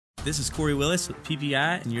This is Corey Willis with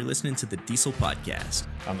PPI, and you're listening to the Diesel Podcast.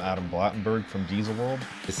 I'm Adam Blattenberg from Diesel World.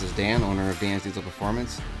 This is Dan, owner of Dan's Diesel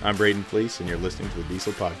Performance. I'm Braden Fleece, and you're listening to the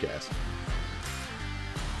Diesel Podcast.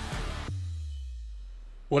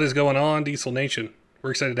 What is going on, Diesel Nation?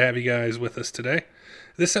 We're excited to have you guys with us today.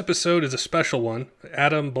 This episode is a special one.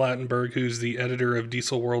 Adam Blattenberg, who's the editor of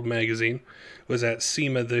Diesel World magazine, was at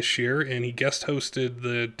SEMA this year, and he guest hosted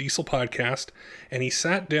the Diesel Podcast, and he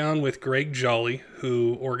sat down with Greg Jolly,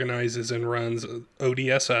 who organizes and runs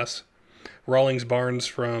ODSS, Rawlings Barnes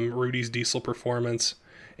from Rudy's Diesel Performance,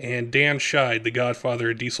 and Dan Scheid, the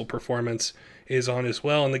godfather of Diesel Performance, is on as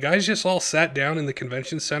well. And the guys just all sat down in the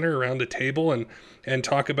convention center around a table and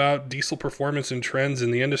talk about diesel performance and trends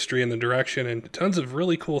in the industry and the direction and tons of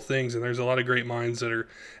really cool things. And there's a lot of great minds that are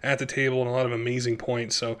at the table and a lot of amazing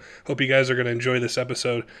points. So hope you guys are going to enjoy this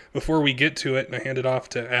episode. Before we get to it and I hand it off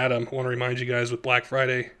to Adam, I want to remind you guys with Black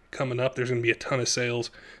Friday coming up, there's going to be a ton of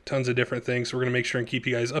sales, tons of different things. So we're going to make sure and keep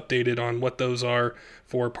you guys updated on what those are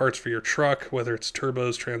for parts for your truck, whether it's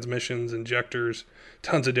turbos, transmissions, injectors,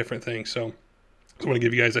 tons of different things. So I want to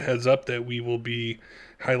give you guys a heads up that we will be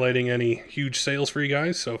highlighting any huge sales for you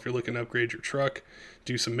guys. So if you're looking to upgrade your truck,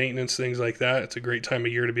 do some maintenance, things like that, it's a great time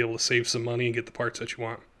of year to be able to save some money and get the parts that you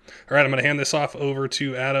want. All right, I'm going to hand this off over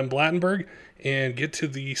to Adam Blattenberg and get to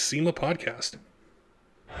the SEMA podcast.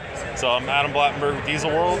 So I'm Adam Blattenberg with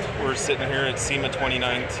Diesel World. We're sitting here at SEMA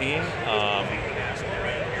 2019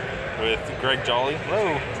 with Greg Jolly,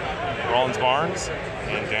 hello, Rawlings Barnes,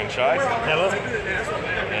 and Dan Scheid. Hello.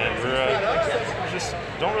 And we're just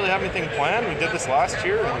don't really have anything planned. We did this last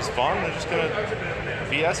year and it was fun. We're just going to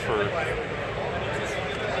BS for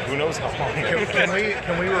who knows how long.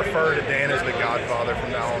 Can we refer to Dan as the Godfather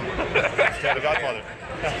from now on? Yeah, the Godfather.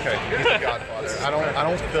 Okay, he's the Godfather. I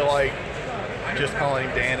don't feel like just calling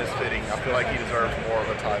him Dan is fitting. I feel like he deserves more of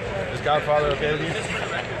a title. Is Godfather okay with you?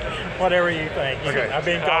 Whatever you think. Okay. I've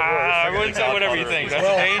been called worse. I wouldn't say whatever you think. That's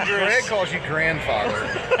dangerous. Greg calls you grandfather.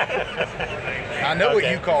 I know what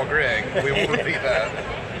you call Greg. We won't repeat that.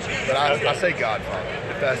 But I say Godfather,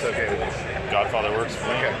 if that's okay with you. Godfather works for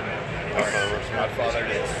me. Okay. Godfather works for me. Godfather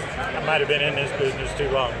it is. I might have been in this business too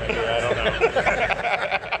long, maybe. I don't know.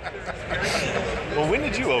 Well, when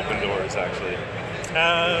did you open doors, actually?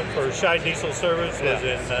 For Scheid Diesel Service was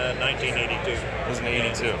in 1982. It was in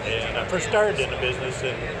 82. And I first started in the business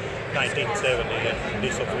in 1970 in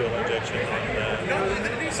diesel fuel injection.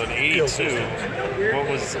 So in 82,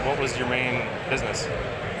 what was your main business?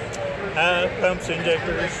 Pumps,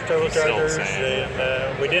 injectors, turbochargers,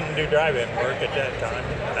 and we didn't do drive-in work at that time.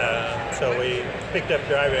 So we picked up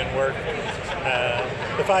drive-in work.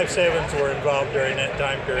 The 5.7s were involved during that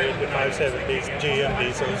time period, the 5.7 GM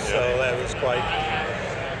diesels, so that was quite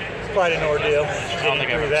an ordeal. I don't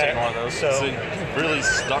think I've ever seen one of those. So it really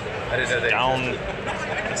stuck down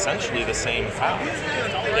essentially the same path.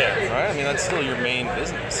 Yeah. Right? I mean, that's still your main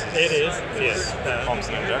business. It is, yes. Pumps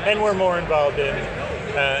and injectors. And we're more involved in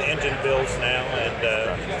engine builds now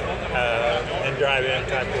and drive-in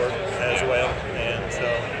type work as well. And so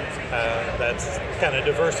that's kind of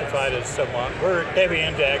diversified as somewhat. We're heavy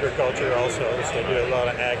into agriculture also, so we do a lot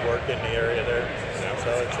of ag work in the area there. So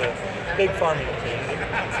it's a big farming community.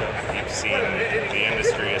 So you've seen the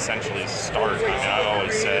industry essentially start. I mean, I've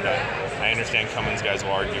always said, I understand Cummins guys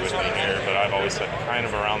will argue with me here, but I've always said kind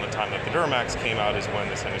of around the time that the Duramax came out is when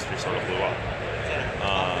this industry sort of blew up.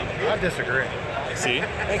 I disagree. See?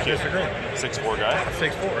 Thank you. 6'4" guy? 6'4". I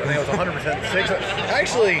think it was 100% 6.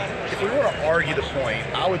 Actually, if we want to argue the point,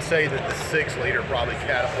 I would say that the 6-liter probably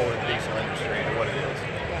catapulted the diesel industry into what it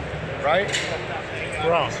is. Right?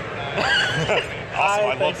 Wrong. Awesome.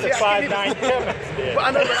 I think the 5.9 Cummins did.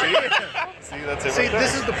 I know, See, that's it. See,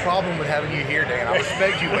 this is the problem with having you here, Dan. I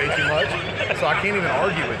respect you way too much, so I can't even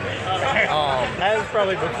argue with you. That was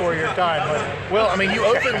probably before your time, wasn't it? Well, I mean, you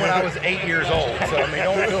opened when I was 8 years old, so I mean,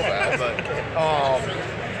 don't feel bad. But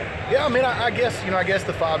yeah, I mean, I guess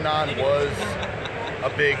the 5.9 was a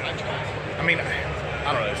big. I mean,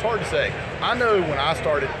 I don't know. It's hard to say. I know when I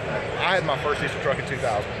started, I had my first diesel truck in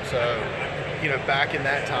 2000. So, back in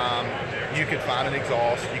that time, you could find an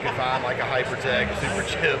exhaust, you could find like a Hypertech, Super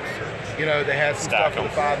Chips. They had some stuff for the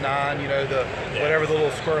 5.9, whatever the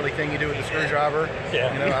little squirrely thing you do with the screwdriver.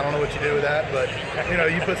 Yeah. I don't know what you do with that, but,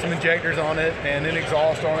 you put some injectors on it and then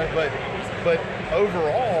exhaust on it. But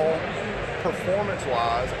overall,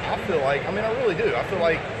 performance-wise, I feel like, I really do. I feel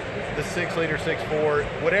like the 6-liter, 6.4,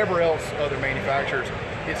 whatever else other manufacturers,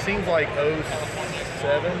 it seems like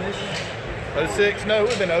 07-ish, 06, no, it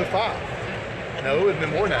would have been 05. No, it would have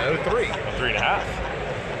been more than that, 03. 3.5.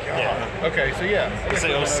 God. Okay, so yeah. I say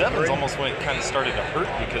 07's almost when it kind of started to hurt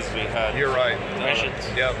because we had. You're right.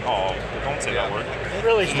 Yep. Oh, don't say that word. It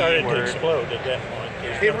really started to explode at that point.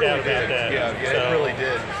 There's It no really doubt about did. that. Yeah, So, it really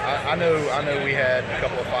did. I know we had a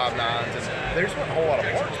couple of 5.9s, and there just wasn't a whole lot of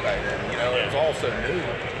parts back then. You know, it was all so new.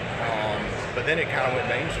 But then it kind of went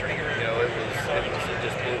mainstream. You know, it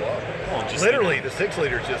just blew up. Well, just Literally, the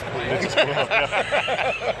 6-liters just blew up. just blew up,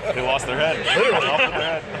 yeah. They lost their head. Literally. Off with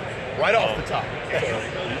their head. Right off the top.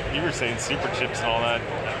 You were saying super chips and all that.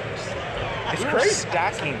 It's We were crazy.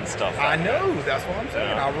 stacking stuff. I know, that's what I'm saying.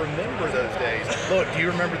 Yeah. I remember those days. Look, do you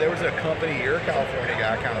remember there was a company, you're a California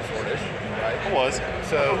guy, kind of sortish, right? It was.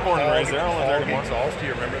 So, I was born and raised there. I don't live there Hog anymore. Exhaust, do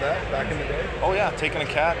you remember that back in the day? Oh yeah, taking a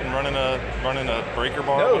cat and running a breaker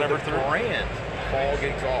bar or No, whatever the through. brand, Hog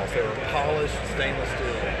Exhaust. They were polished stainless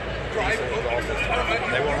steel diesel exhaust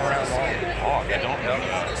systems. They weren't around long. Hog, I don't know.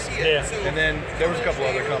 yeah. And then there was a couple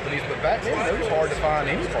other companies, but back then it was hard to find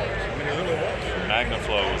any parts. I mean, it really was.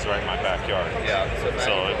 Magnaflow was right in my backyard. Yeah. So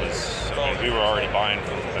it was. I mean, we were already buying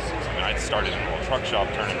from. I started in a little truck shop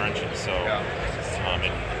turning wrenches. So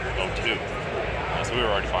in 02. So we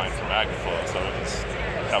were already buying from Magnaflow. So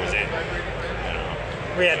that was it. You know.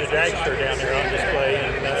 We had a dragster down there on display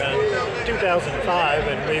in 2005,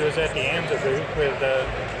 and we was at the AMSA booth with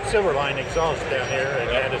Silverline exhaust down here, and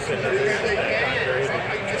had us in the booth at that time period.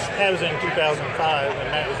 That was in 2005,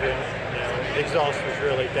 and that was when exhaust was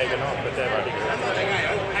really taking off at that particular time.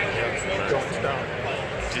 Going strong.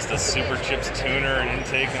 Just a super chips tuner, an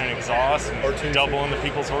intake, and an exhaust, and doubling the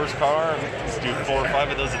people's horsepower. Just do 4 or 5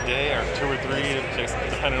 of those a day, or 2 or 3, just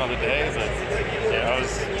depending on the day. But yeah, it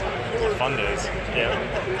was fun days. Yeah.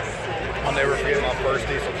 I'll never forget my first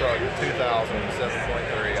diesel truck, 2000,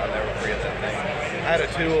 7.3. I'll never forget that thing. I had a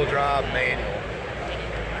 2-wheel drive manual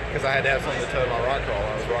because I had to have something to tow my rock crawler.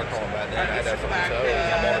 I was rock crawling back then. I had to have something to tow,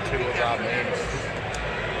 and I bought a 2-wheel drive manual.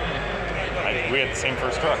 We had the same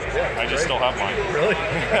first truck. Yeah, I just still have mine. Really?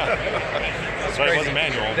 But it wasn't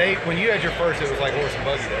manual. When you had your first, it was like horse and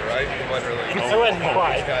buggy though, right? It wasn't really. It wasn't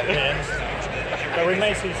quite, Got it. man. But we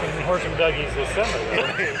may see some horse and buggies this summer,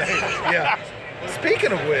 though. Yeah.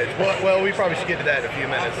 Speaking of which, well, we probably should get to that in a few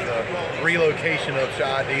minutes. The relocation of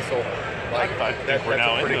Scheid Diesel. I think we're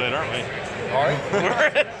now into it, aren't we? All right.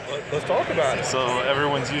 Let's talk about it. So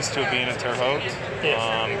everyone's used to it being a Terre Haute. Yes.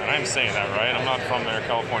 And I'm saying that, right? I'm not from there,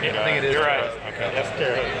 California guy. I think it is. You're right. Okay. That's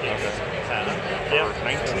Terre Haute, yes. For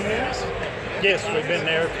 19 years? Yes, we've been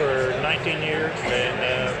there for 19 years,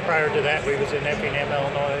 and prior to that, we was in Effingham,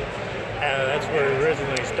 Illinois. That's where it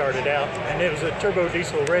originally started out, and it was a turbo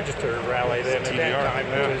diesel register rally then at that time.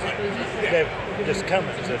 It was just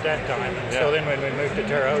Cummins at that time. And so then when we moved to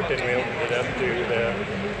Terre Haute, then we opened it up to the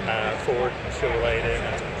Ford, Chevrolet,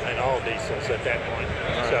 and all diesels at that point.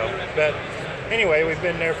 So, but anyway, we've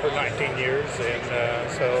been there for 19 years,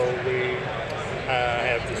 and so we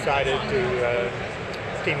have decided to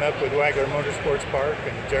team up with Wagler Motorsports Park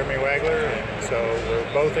and Jeremy Wagler, and so we're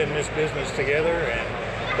both in this business together and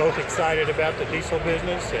both excited about the diesel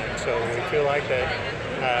business, and so we feel like that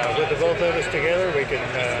with the both of us together, we can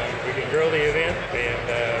grow the event and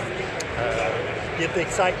get the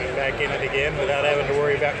excitement back in it again without having to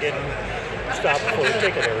worry about getting stopped for a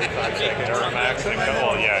ticket every 5 seconds. Duramax and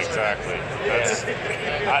well, yeah, exactly. That's,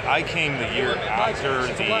 I came the year after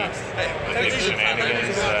the big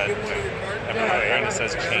shenanigans that everyone kind of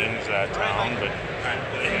says changed that town, but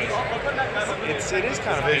it is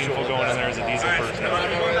kind of painful going in there as a diesel person,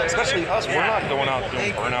 especially us. We're not going out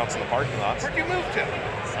doing burnouts in the parking lots. Where'd you move to?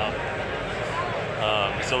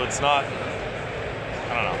 So it's not.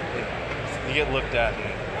 I don't know. You get looked at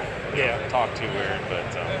and talked to weird, but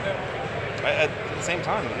at the same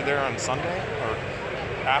time, you're there on Sunday or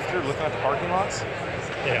after looking at the parking lots.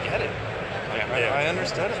 I get it. I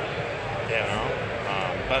understood it. Yeah. You know?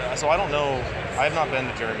 But so I don't know. I have not been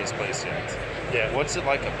to Jeremy's place yet. Yeah. What's it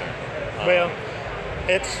like up there? Well,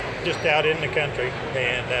 it's just out in the country,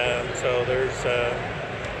 and so there's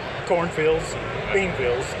cornfields and bean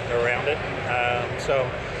fields around it.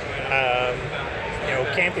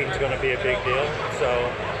 Camping's going to be a big deal. So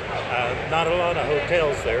not a lot of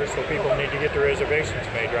hotels there, so people need to get their reservations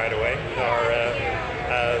made right away.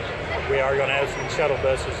 We are going to have some shuttle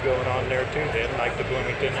buses going on there too then, like the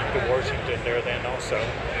Bloomington and to Washington there then also.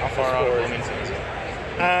 How far out of Bloomington is it?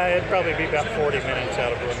 It'd probably be about 40 minutes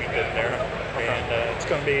out of Bloomington there. And it's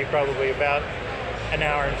going to be probably about an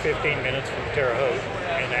hour and 15 minutes from Terre Haute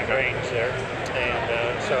in that range there.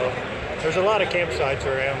 And so there's a lot of campsites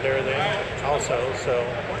around there then also. So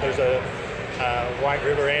there's a White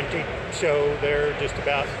River Antique Show there just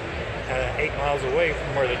about 8 miles away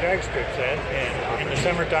from where the drag strip's at, and in the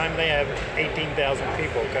summertime they have 18,000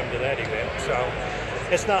 people come to that event. So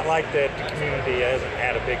it's not like that the community hasn't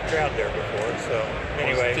had a big crowd there before. So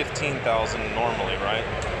anyway, 15,000 normally, right?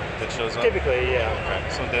 That shows up. Typically, yeah. Okay,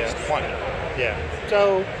 so there's plenty. Yeah.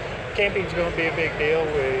 So camping's going to be a big deal.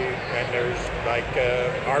 And there's like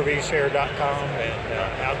RVshare.com and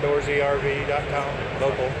OutdoorsYRV.com,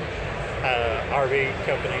 local RV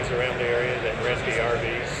companies around the area that rent the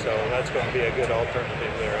RVs. So that's going to be a good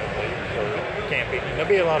alternative there, I believe, for camping. And there'll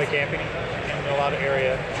be a lot of camping in a lot of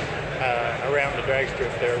area around the drag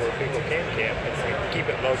strip there where people can camp, and we keep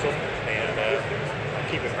it local and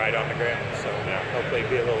keep it right on the ground. So hopefully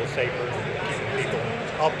be a little safer, keeping people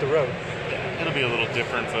off the road. It'll be a little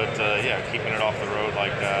different, but keeping it off the road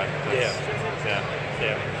like that. Yeah.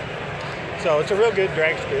 So it's a real good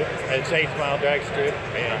drag strip. It's 8-mile drag strip,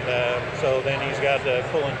 and so then he's got the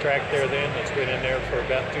pulling track there. Then it's been in there for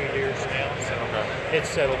about 2 years now. So it's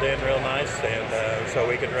settled in real nice, and so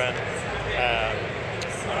we can run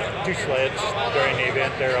 2 sleds during the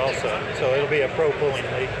event there also. So it'll be a pro pulling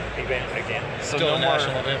league event again. So Still no a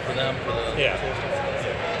national event for them.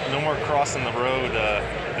 No more crossing the road, the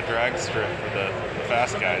drag strip for the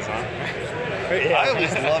fast guys, huh? Yeah. I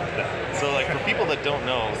always loved that. So like for people that don't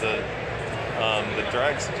know, the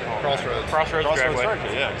drags Crossroads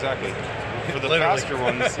Dragway. Yeah, exactly. For the faster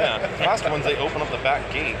ones, they open up the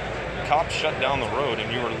back gate. Cops shut down the road,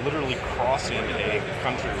 and you were literally crossing a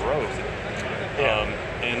country road.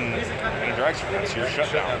 In a drag strip, so you're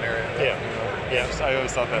shut down area. Yeah. I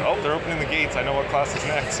always thought that. Oh, they're opening the gates. I know what class is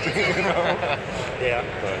next. Yeah.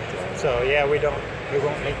 But, so we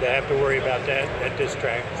won't need to have to worry about that at this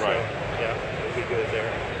track. So, right. Yeah, it'll be good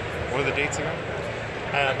there. What are the dates again?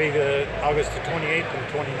 Be the August the 28th and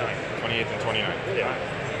 29th. 28th and 29th. Yeah.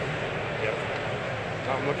 Yep.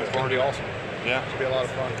 I'm looking It's forward going to be to it. awesome. Yeah. It'll be a lot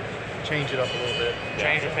of fun. Change it up a little bit.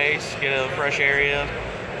 Change the pace, get a fresh area. I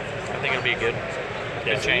think it'll be good.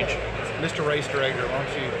 Good change. Mr. Race Director, why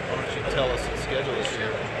don't you tell us the schedule this year?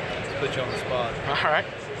 Let's put you on the spot. All right.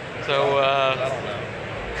 So I don't know.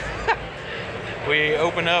 we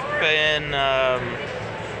open up in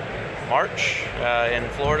March in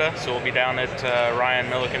Florida, so we'll be down at Ryan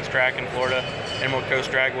Milliken's track in Florida, Emerald Coast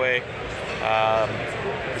Dragway.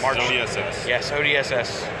 March. ODSS. Yes,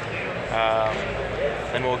 ODSS.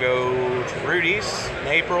 Then we'll go to Rudy's in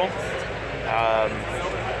April.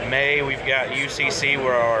 May we've got UCC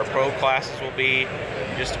where our pro classes will be,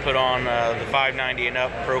 just to put on the 590 and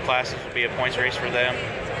up pro classes will be a points race for them.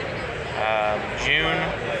 June,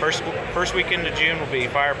 first weekend of June will be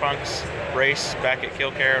Fire Punks race back at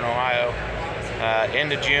Kilcare in Ohio.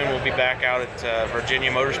 End of June we'll be back out at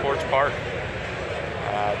Virginia Motorsports Park.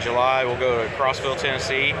 July we'll go to Crossville,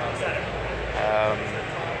 Tennessee.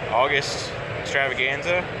 August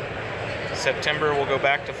extravaganza. September we'll go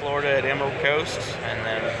back to Florida at Emerald Coast, and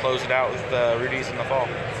then close it out with Rudy's in the fall.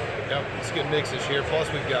 Yep, it's a good mix this year. Plus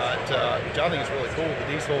we've got, which I think is really cool, the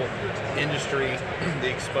diesel industry, the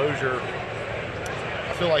exposure.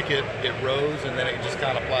 I feel like it rose and then it just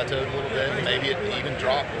kind of plateaued a little bit. Maybe it even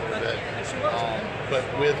dropped a little bit. But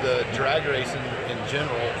with the drag racing in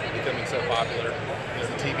general becoming so popular, the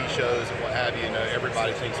TV shows and what have you,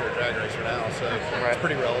 everybody thinks they're a drag racer now, so it's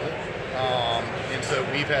pretty relevant. And so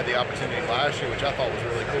we've had the opportunity last year, which I thought was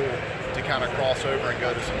really cool, to kind of cross over and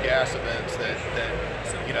go to some gas events that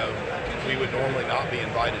we would normally not be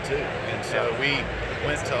invited to. And so we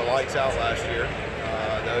went to Lights Out last year,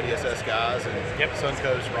 the ODSS guys, and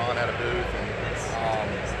Suncoast Ron had a booth, and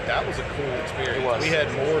that was a cool experience. It was. We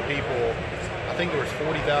had more people. I think there was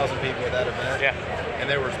 40,000 people at that event. Yeah. And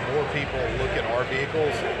there was more people looking at our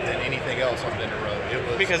vehicles than anything else on Bender Road. It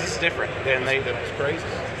was because it's different, it was crazy.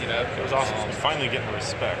 It was awesome. Finally getting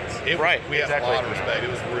respect. We had a lot of respect. It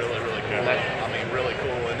was really, really cool. Really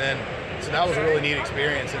cool. And then, so that was a really neat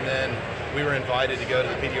experience. And then we were invited to go to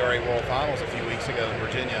the PDRA World Finals a few weeks ago in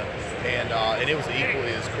Virginia, and it was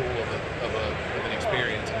equally as cool of an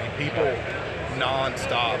experience. I mean, people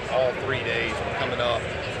nonstop all 3 days were coming up,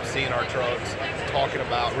 seeing our trucks, talking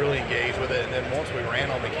about, really engaged with it. And then once we ran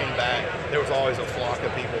them, we came back, there was always a flock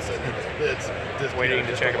of people sitting in the pits just waiting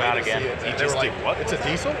to check them out again. And they were like, "What? It's a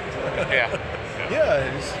diesel?" Yeah. Yeah,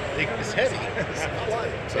 it's heavy. It's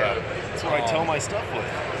light. So that's what I tow my stuff with.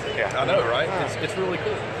 Yeah. I know, right? It's really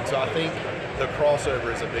cool. So I think the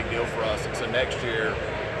crossover is a big deal for us. And so next year,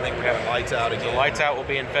 I think we're having Lights Out again. So Lights Out will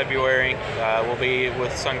be in February. We'll be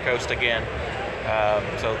with Suncoast again.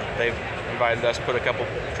 So they've invited us to put a couple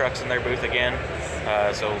trucks in their booth again.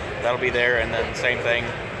 So that'll be there, and then same thing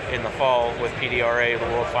in the fall with PDRA, the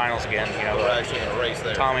World Finals again. We're actually going to race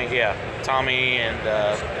there. Tommy and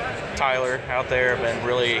Tyler out there have been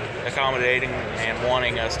really accommodating and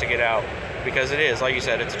wanting us to get out, because it is, like you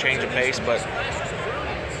said, it's a change of pace, but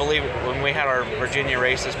believe it, when we had our Virginia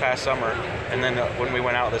race this past summer, and then when we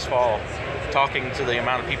went out this fall, talking to the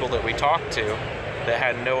amount of people that we talked to that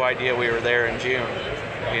had no idea we were there in June,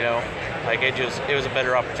 you know, like it was a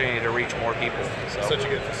better opportunity to reach more people. So Such a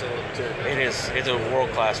good facility too. it is. It's a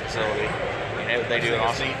world-class facility. You know, they do an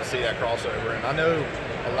awesome. It's neat to see that crossover, and I know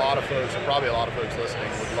a lot of folks, and probably a lot of folks listening,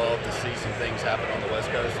 would love to see some things happen on the West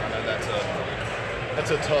Coast. I know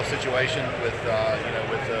that's a tough situation with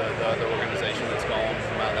with the other organization that's gone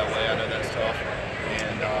from out that way. I know that's tough,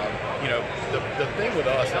 and the thing with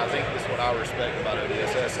us, and I think this is what I respect about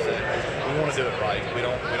ODSS, is that we want to do it right. We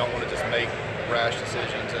don't want to just make rash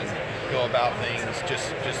decisions and go about things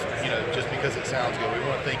just because it sounds good. We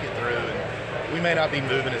want to think it through, and we may not be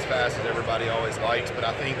moving as fast as everybody always likes, but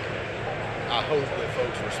I hope that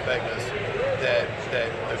folks respect us, that the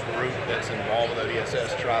group that's involved with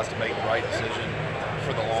ODSS tries to make the right decision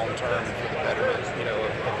for the long term and for the betterment,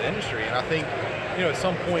 of the industry. And I think, at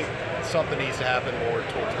some point something needs to happen more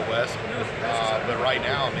towards the west. But right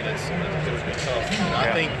now, I mean, it would be tough. And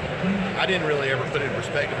I think I didn't really ever put it in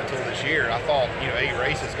perspective until this year. I thought, 8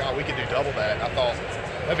 races, God, we could do double that. I thought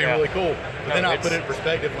that'd be really cool. But then I put it in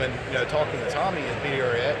perspective when, talking to Tommy at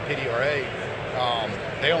PDRA,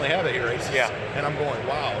 they only have 8 races. Yeah. And I'm going,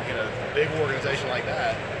 wow, a big organization like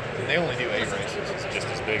that, they only do 8 races. It's just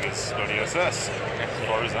as big as ODSS as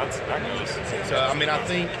far as that goes. So, I mean, I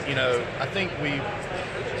think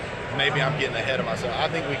maybe I'm getting ahead of myself. I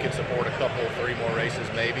think we could support a couple, 3 more races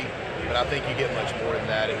maybe, but I think you get much more than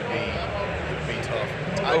that, it would be tough.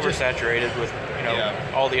 It's oversaturated with,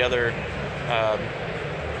 all the other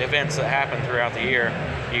events that happen throughout the year.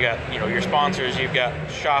 You got, your sponsors, you've got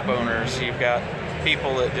shop owners, you've got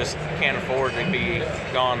people that just can't afford to be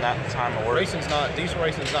gone that time of work. Diesel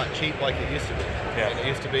racing's not cheap like it used to be. Yeah. I mean, it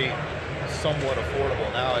used to be somewhat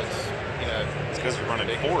affordable. Now it's, it's because we're running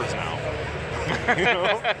 4s now.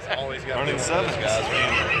 It's always got to be 7s, guys.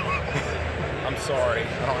 I'm sorry,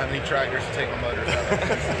 I don't have any tractors to take my motors out of.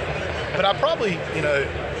 But I probably, I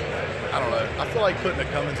don't know. I feel like putting a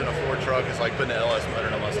Cummins in a Ford truck is like putting an LS motor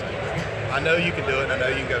in a Mustang. I know you can do it, and I know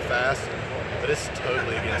you can go fast, but it's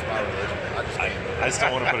totally against my religion. I just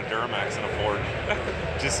don't want to put a Duramax in a Ford.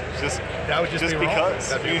 Just that would just be wrong. Because.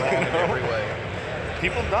 That'd be wrong in every way. A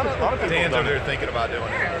lot of people Dan's have over done there thinking about doing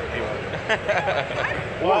it.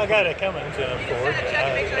 Well, I got a Cummins Ford,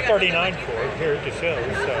 a 39 Ford here at the show.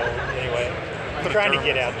 So anyway, I'm trying to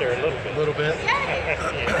get out there a little bit. A little bit.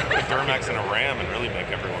 Put a Duramax in a Ram and really make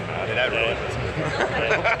everyone mad. Yeah, that really does.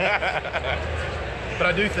 But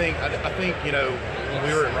I do think, when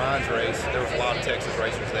we were at Ryan's race, there was a lot of Texas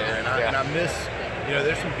racers there, and I miss,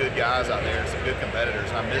 there's some good guys out there, some good competitors,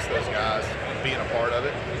 and I miss those guys being a part of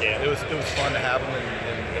it. Yeah. It was fun to have them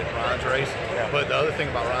in Ryan's race. Yeah. But the other thing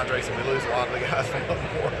about Ryan's race is we lose a lot of the guys from up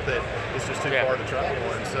north that it's just too far to travel,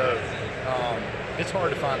 and so it's hard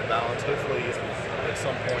to find a balance. Hopefully, at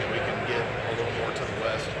some point we can get a little more to the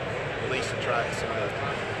west, at least to track some of those.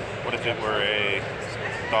 What if it were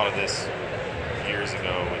thought of this years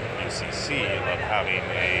ago with UCC of having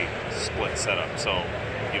a split setup? So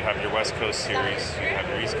you'd have your West Coast series, you'd have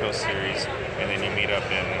your East Coast series, and then you meet up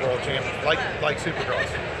in World Champions, like Supercross.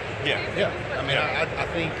 Yeah. I mean, I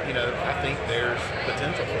think there's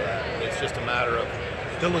potential for that. It's just a matter of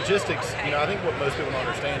the logistics. I think what most people don't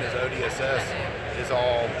understand is ODSS is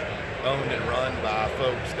all owned and run by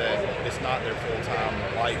folks that it's not their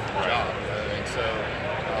full-time life and job. And so,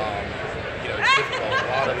 it's difficult. A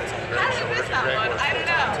lot of it's on Greg's shoulders, and Greg works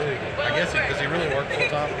full-time too. I guess does he really work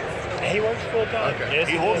full-time? He works full-time. Okay. Yes,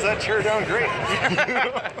 he holds that chair down great.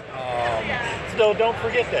 So don't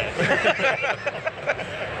forget that.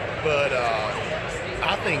 But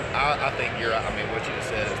I think you're. I mean, what you just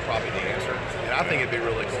said is probably the answer, and I think it'd be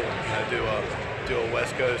really cool. Do a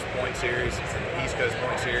West Coast point series and East Coast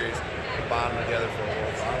point series, combine them together for a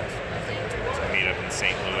World Finals. I think that's what it's Meet up in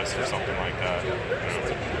St. Louis or something like that.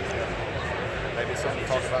 Maybe it's something to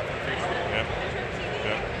talk about in the future. Yeah.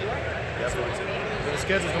 Definitely. But the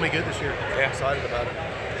schedule's gonna be good this year. Yeah. I'm excited about it.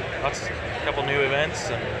 A couple new events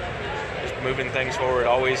and just moving things forward.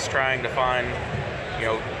 Always trying to find,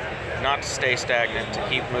 not to stay stagnant, to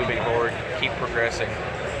keep moving forward, keep progressing,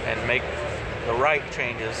 and make the right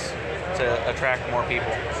changes to attract more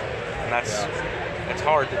people. And it's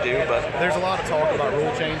hard to do, but there's a lot of talk about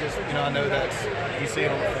rule changes. I know you see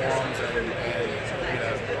it on the forums, and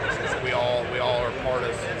we all are part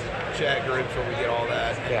of chat groups where we get all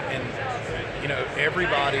that. And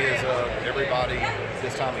everybody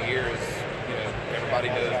this time of year is everybody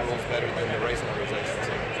knows rules better than the racing organizations.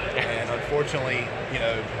 And unfortunately,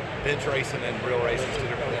 bench racing and real racing is 2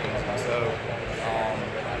 different things. And so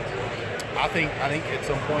I think at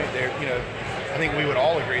some point there, I think we would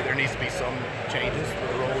all agree there needs to be some changes to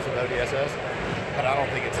the rules of ODSS, but I don't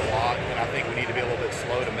think it's a lot, and I think we need to be a little bit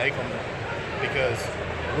slow to make them, because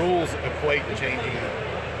rules equate to changing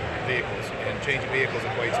vehicles, and changing vehicles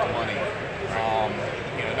equates to money.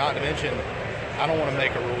 Not to mention, I don't want to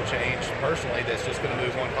make a rule change personally that's just going to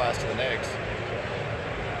move one class to the next.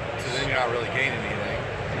 So then you're not really gaining anything.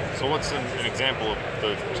 So what's an example of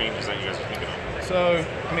the changes that you guys are thinking of? So,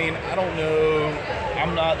 I don't know.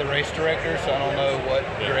 I'm not the race director, so I don't know what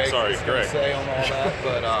Greg is going to say on all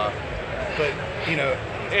that. But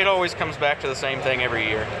it always comes back to the same thing every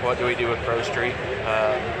year. What do we do with Pro Street?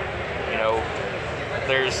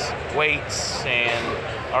 There's weights,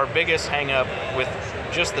 and our biggest hang-up with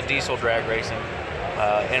just the diesel drag racing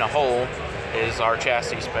in a whole is our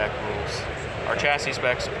chassis spec rules. Our chassis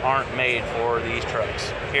specs aren't made for these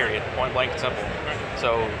trucks, period, point blank and simple.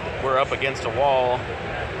 So we're up against a wall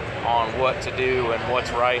on what to do and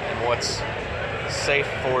what's right and what's safe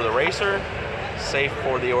for the racer, safe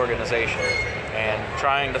for the organization. And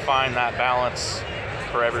trying to find that balance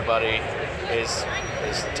for everybody is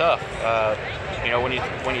tough.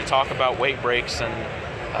 When you talk about weight breaks and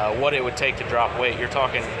what it would take to drop weight, you're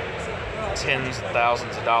talking tens of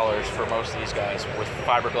thousands of dollars for most of these guys with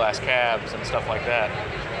fiberglass cabs and stuff like that.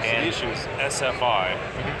 And so the issue is SFI,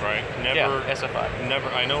 right? SFI. Never.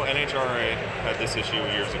 I know NHRA had this issue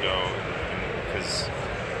years ago because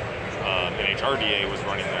NHRDA was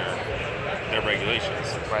running their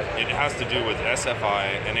regulations. Right. It has to do with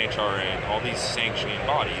SFI, NHRA, and all these sanctioning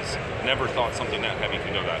bodies never thought something that heavy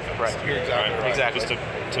could go that fast. Right. You're exactly right. Exactly. Just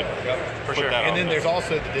to for put sure. that And on then there. there's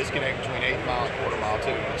also the disconnect between 8th mile and quarter mile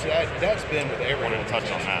too. Which that's been with I everyone. wanted to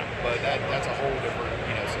touch on that. But that's a whole different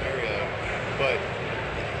scenario. But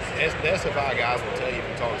the SFI guys will tell you if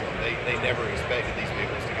you talk to them, they never expected these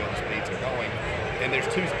vehicles to go the speeds they're going. And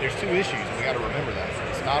there's two issues, and we got to remember that.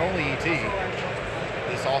 It's not only ET,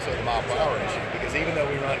 it's also the mile per hour issue. Because even though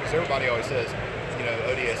we run, because everybody always says,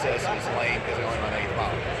 ODSS is lame because they only run 8th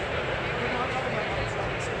mile.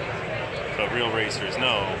 But real racers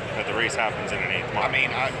know that the race happens in an 8th mile.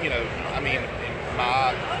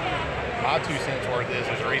 My 2 cents worth is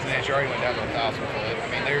there's a reason NHRA went down to 1,000 foot.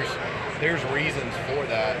 There's reasons for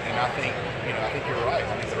that, and I think you're right.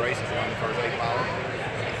 I think the race is on the first 8 mile.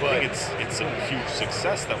 But I think it's a huge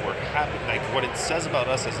success that we're happy. Like what it says about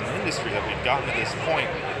us as an industry that we've gotten to this point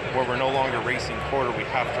where we're no longer racing quarter, we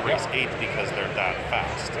have to race 8th because they're that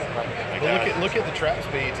fast. Look at the trap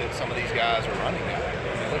speeds that some of these guys are running now.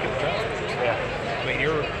 Look at the trap speeds. Yeah.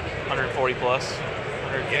 You're 140 plus,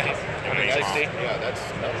 150, 160. Yeah, that's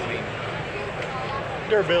nothing.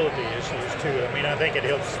 Durability issues too. I think it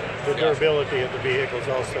helps the durability of the vehicles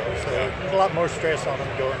also. So a lot more stress on them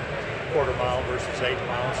going quarter mile versus 8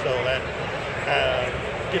 mile. So that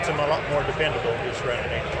gets them a lot more dependable just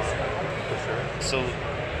running 8 mile for sure. So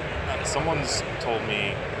someone's told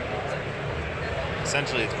me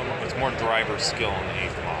essentially it's more driver skill in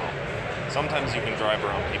the 8th mile. Sometimes you can drive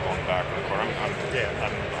around people in the back of the car. I'm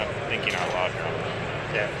thinking out loud here.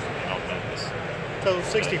 I don't know this. So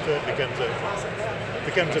 60 foot becomes a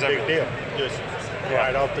big deal, just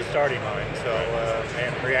right off the starting line. So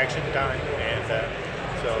and reaction time, and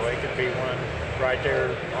so it could be one right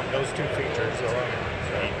there on those 2 features alone.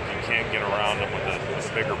 So You can't get around them with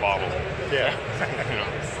a bigger bottle. Yeah.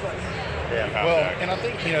 Well, and I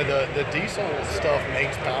think the diesel stuff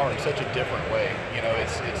makes power in such a different way.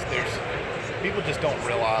 There's people just don't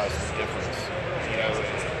realize the difference.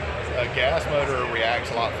 A gas motor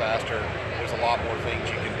reacts a lot faster. There's a lot more things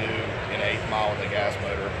you can do in 8th mile with a gas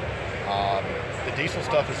motor. The diesel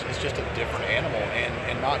stuff is just a different animal,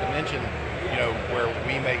 and not to mention, where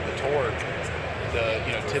we make the torque,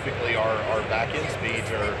 typically our back end speeds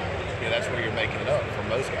are, that's where you're making it up for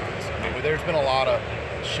most guys. There's been a lot of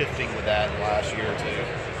shifting with that in the last year or two.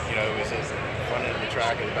 Is it front end of the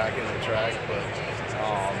track or the back end of the track? But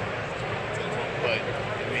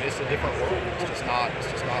it's a different world. It's just not the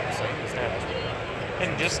same as the last world.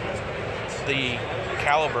 And just the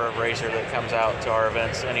caliber of racer that comes out to our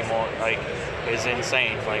events anymore, is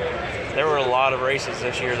insane. There were a lot of races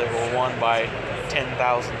this year that were won by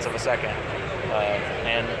 10,000ths of a second,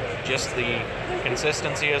 and just the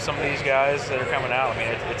consistency of some of these guys that are coming out.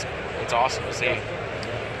 It's awesome to see.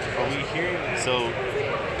 Are we hearing? So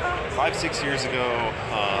 5-6 years ago,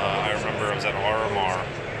 I remember I was at RMR.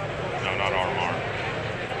 No, not RMR.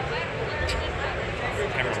 I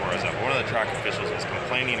can't remember where I was at, but one of the track officials was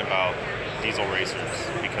complaining about diesel racers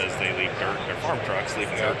because they leave dirt, their farm trucks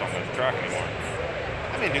leaving dirt on the track anymore.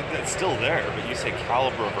 It's still there, but you say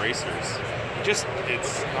caliber of racers, it's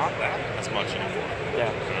not that as much anymore.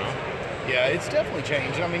 Yeah. Yeah, it's definitely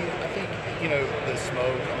changed. I mean, I think, the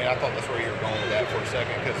smoke, I thought that's where you were going with that for a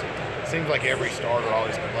second, because it seems like every starter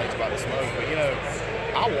always complains about the smoke. But,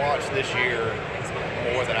 I watched this year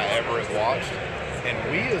more than I ever have watched, and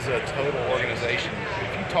we as a total organization,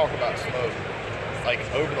 if you talk about smoke, like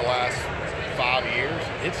over the last 5 years,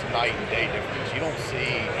 it's night and day difference. You don't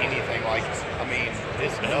see anything like, it's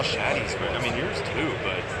No nothing. shaddies, but yours too,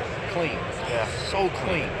 but Clean. yeah, so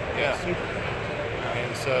clean. Yeah, super clean.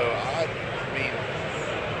 And so I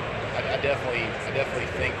definitely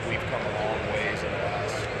think we've come a long ways in the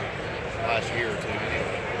last year or two.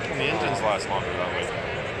 Anyway, The engines last longer that way.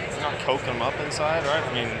 You're not coking them up inside, right?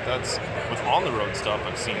 That's with on the road stuff.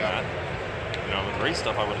 I've seen that. With race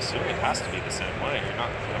stuff, I would assume it has to be the same way. You're not.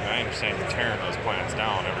 I understand you're tearing those plants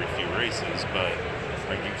down every few races, but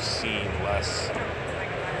are you seeing less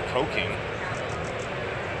coking?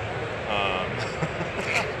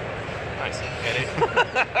 Nice. Get it?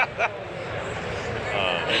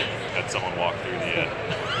 Had someone walk through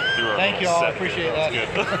through our Thank you little all. set Appreciate here.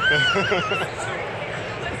 that.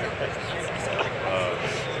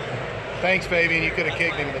 Thanks, Fabian. You could have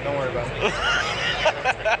kicked him, but don't worry about it.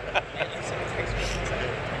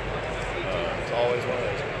 It's always one of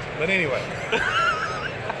those. But anyway.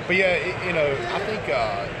 But yeah, I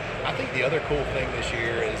think the other cool thing this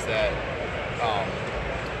year is that,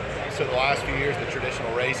 so the last few years, the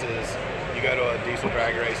traditional races, you go to a diesel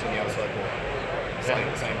drag race and you have a sled pull. It's like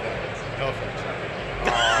the same thing. No offense.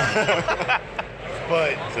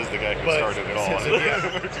 But Says the guy who started it all. Yeah,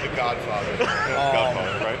 the Godfather.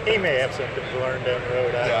 Godfather, right? He may have something to learn down the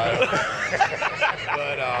road.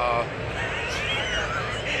 But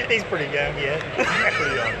He's pretty young yet.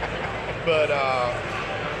 pretty young. But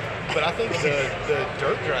I think the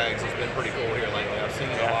dirt drags has been pretty cool here lately. I've seen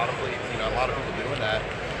a lot of people doing that.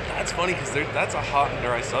 That's funny because that's a hot and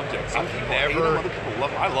dry subject. Some people hate them, other people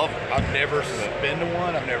love them. I love them. I've never been to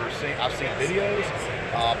one. I've seen videos,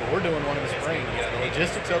 but we're doing one in the spring. The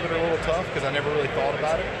logistics of it are a little tough because I never really thought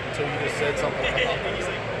about it until you just said something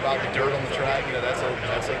about the dirt on the track. That's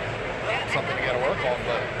something you got to work on.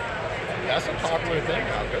 But that's a popular thing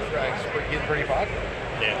now. Dirt drags getting pretty popular.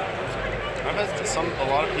 Yeah. I've had a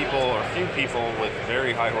lot of people, or a few people with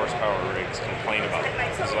very high horsepower rigs complain about it.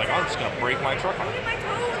 It's like, I'm just going to break my truck on it.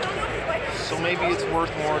 So maybe it's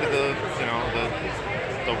worth more to the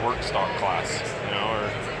work stock class, or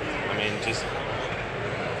just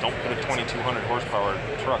don't put a 2,200 horsepower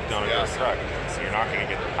truck down a dirt track. So you're not going to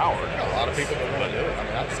get the power. A lot of people that want to do it.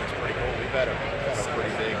 I think it's pretty cool. We've had a pretty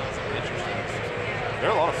big interest in it. They're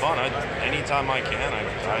a lot of fun. Anytime I can, I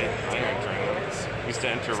enter them. We used to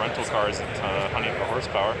enter rental cars at Honey for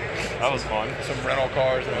Horsepower. That was fun. Some rental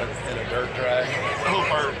cars in a dirt drag. I hope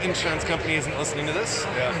our insurance company isn't listening to this.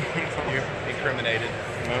 Yeah, you're incriminated.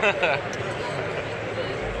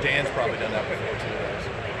 Dan's probably done that before too.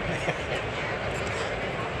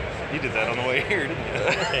 You did that on the way here, didn't you?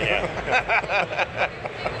 Yeah.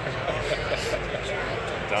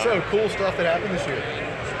 So cool stuff that happened this year.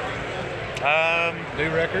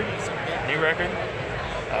 New record.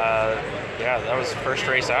 Yeah, that was the first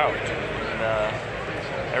race out. And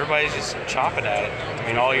everybody's just chopping at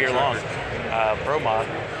it. All year long. Pro mod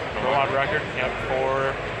record,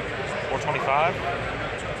 425.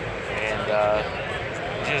 And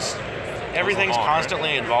just everything's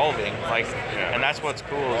constantly evolving. And that's what's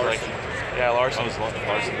cool. Larson. Larson.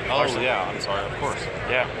 Larson. Yeah, I'm sorry, of course.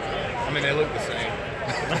 Yeah. They look the same.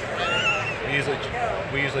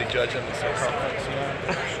 We usually judge them in circumference,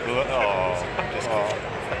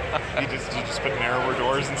 You just put narrower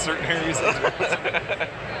doors in certain areas.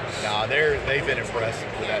 Nah, they've been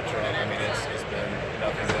impressive with that truck. It's been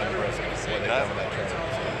nothing but impressive what they've done with that truck.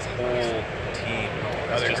 This whole team.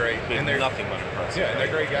 They're great. Been nothing but impressive. Yeah, and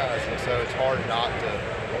they're great guys, and so it's hard not to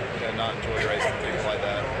not enjoy racing with people like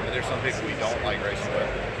that. There's some people we don't like racing with.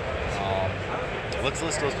 Let's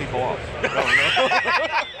list those people off.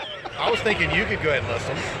 I was thinking you could go ahead and list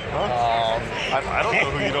them. I don't know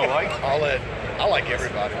who you don't like. I like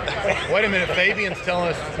everybody. Wait a minute, Fabian's telling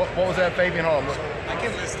us, what was that, Fabian? Hold on. I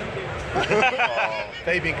can list them.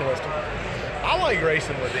 Fabian can list them. I like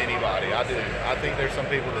racing with anybody, I do. I think there's some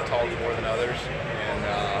people that talk more than others, and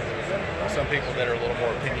some people that are a little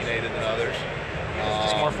more opinionated than others.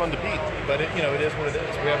 It's just more fun to beat. But it is what it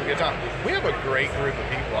is. We have a good time. We have a great group of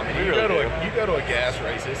people. You go to a gas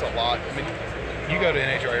race, it's a lot. You go to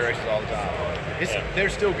NHRA races all the time. They're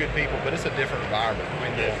still good people, but it's a different environment.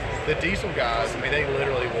 The diesel guys, they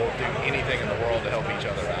literally will do anything in the world to help each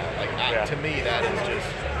other out. To me, that is just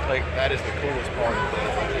that is the coolest part of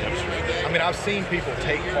the industry. mean, I've seen people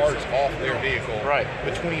take parts off their vehicle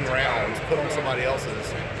between rounds, put on somebody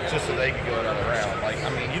else's, just so they could go another round. Like, I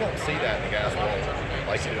mean, you don't see that in the gas world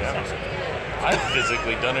like you do in diesel. I've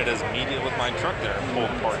physically done it as media with my truck there,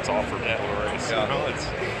 pulled parts off for people to race. You know, it's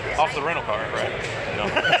off the rental car, right? You know,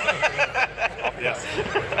 yes,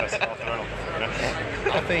 off the rental car.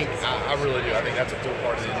 Yeah. I think I really do. I think that's a cool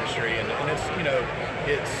part of the industry, and it's, you know,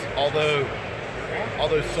 it's although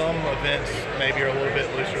some events maybe are a little bit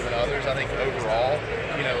looser than others, I think overall,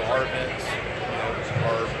 you know, our events, you know,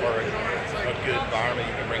 are a good environment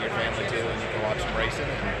you can bring your family to, and you can watch some racing,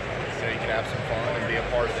 and you know, you can have some fun and be a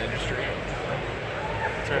part of the industry.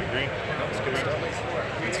 I agree. That's good stuff.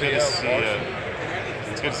 It's good to see.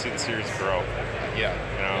 It's good to see the series grow. Yeah.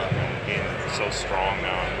 You know, and being so strong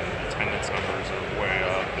now, and attendance numbers are way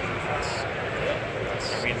up, and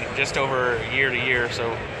it's I mean, just over year to year.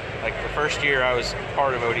 So, like the first year I was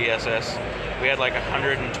part of ODSS, we had like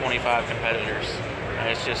 125 competitors, and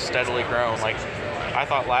it's just steadily grown. Like, I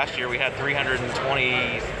thought last year we had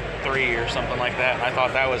 323 or something like that, and I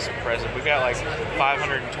thought that was impressive. We've got like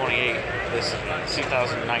 528 this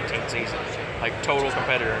 2019 season, like total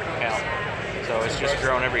competitor count. So it's just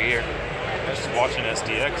grown every year. Just watching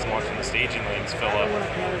SDX and watching the staging lanes fill up, you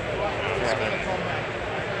know, it's been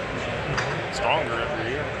stronger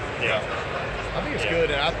every year. Yeah. I think it's good,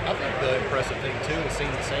 and I think the impressive thing too is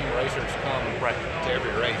seeing the same racers come to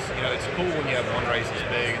every race. You know, it's cool when you have one race that's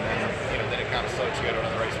big, and then, you know, then it kind of sucks. You go to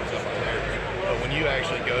another race and stuff like that. But when you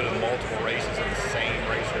actually go to multiple races and the same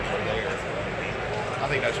racers are there, I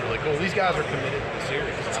think that's really cool. These guys are committed to the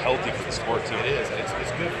series. It's healthy for the sport too. It is. It's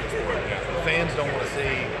good for the sport. Yeah. Fans don't want to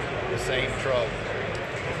see the same truck,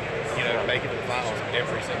 you know, make it to the finals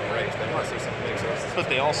every single race. They want to see something mix up. But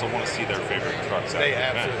they also want to see their favorite trucks. They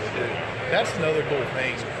absolutely do. That's another cool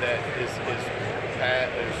thing that is as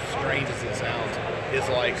strange as it sounds. Is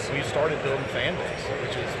like we started building fan base,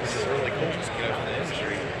 which is really cool, you know, for the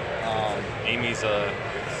industry. Amy's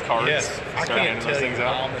cards. Yes, I can't tell you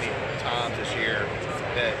how out. many times this year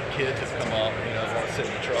that kids have come up, you know, want to sit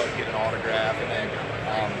in the truck, get an autograph, and then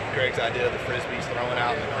Greg's idea of the frisbees thrown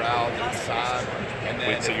out in the crowd, get signed, and then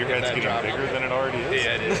wait, so your head's getting bigger than it already is?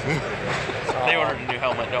 Yeah, it is. They ordered a new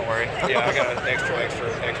helmet, don't worry. Yeah, I got an extra one.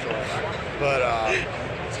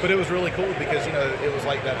 But it was really cool because, you know, it was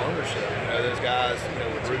like that ownership. You know, those guys, you know,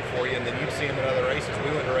 would root for you, and then you'd see them in other races.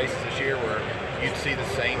 We went to races this year where you'd see the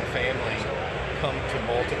same family come to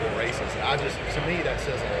multiple races. To me, that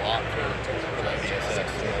says a lot for the ODSS.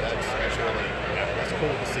 You know, that's really, that's cool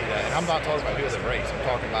to see that. And I'm not talking about people that race. I'm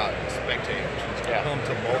talking about spectators who come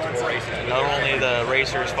to multiple races. Not only the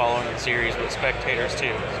racers following the series, but spectators too.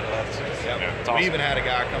 So that's awesome. We even had a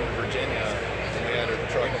guy come to Virginia, and we had a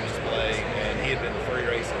truck on display, and he had been to 3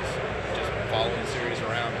 races, just following the series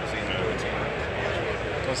around because he enjoyed the team.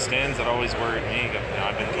 Those stands that always worried me. You know,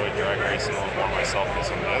 I've enjoyed drag racing a little more myself than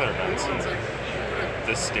some of the other events. And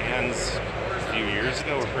the stands a few years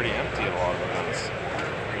ago were pretty empty at a lot of events. I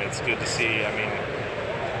mean, it's good to see. I mean,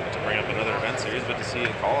 to bring up another event series, but to see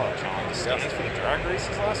a call-out challenge. The stands for the drag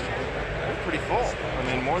races last year were pretty full. I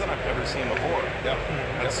mean, more than I've ever seen before. Yeah,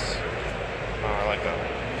 that's I like that.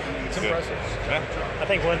 It's impressive. Yeah. I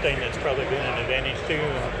think one thing that's probably been an advantage too,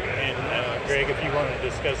 and Greg, if you want to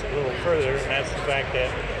discuss it a little further, and that's the fact that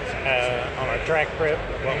on our track prep,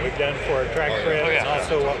 what we've done for our track prep, and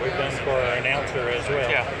also what we've done for our announcer as well.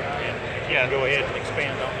 Yeah. And if you can go ahead and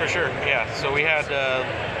expand on that. For sure, yeah. So we had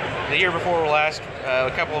the year before last, a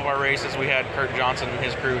couple of our races, we had Kurt Johnson and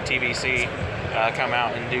his crew, TBC, come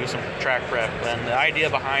out and do some track prep. And the idea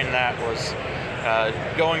behind that was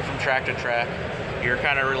going from track to track, you're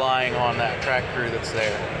kind of relying on that track crew that's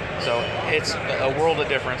there. So it's a world of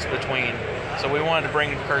difference between. So we wanted to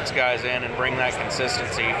bring Kurt's guys in and bring that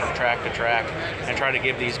consistency from track to track and try to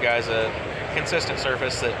give these guys a consistent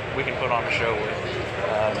surface that we can put on a show with.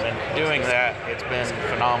 And doing that, it's been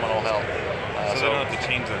phenomenal help. So they don't have to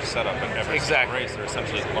change their setup in every single race. They're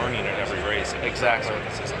essentially learning at every race. Exactly.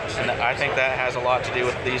 And I think that has a lot to do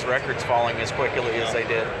with these records falling as quickly as they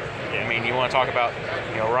did. I mean, you want to talk about,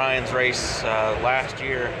 you know, Ryan's race last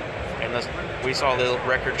year, and we saw the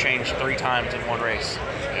record change 3 times in one race.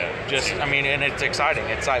 I mean, and it's exciting.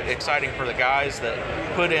 It's exciting for the guys that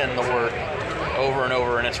put in the work over and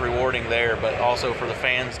over, and it's rewarding there, but also for the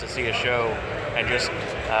fans to see a show and just,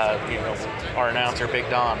 you know, our announcer, Big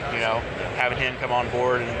Don, you know, having him come on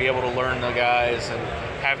board and be able to learn the guys and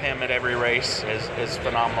have him at every race is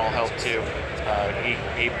phenomenal help too.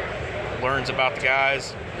 He learns about the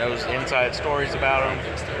guys, knows inside stories about them,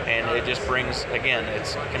 and it just brings, again,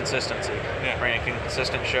 it's consistency. Yeah. Bring a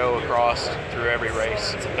consistent show across through every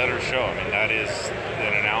race. It's a better show. I mean, that is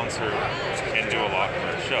an announcer can do a lot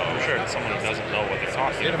for the show. For sure. Someone who doesn't know what they're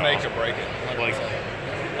talking It'll about. make or break it. 100%. Like,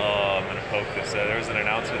 I'm gonna poke this. There was an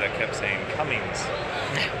announcer that kept saying Cummings.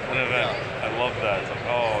 An event. I love that. It's like,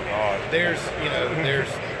 oh god. There's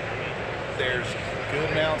good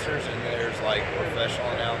announcers and there's like professional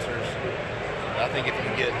announcers. I think if you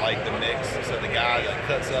can get like the mix, so the guy that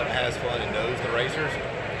cuts up, has fun, and knows the racers,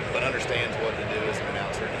 but understands what to do as an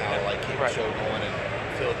announcer and how to like keep the show going and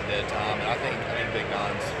fill the dead time. And I think Big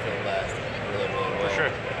Don's filled that really well. For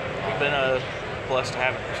sure. We've been blessed to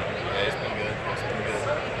have him. Yeah, it's been good. It's been good.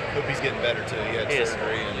 Hope he's getting better too. He had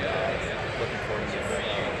surgery and looking forward to getting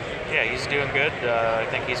better. Yeah, he's doing good. I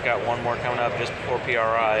think he's got one more coming up just before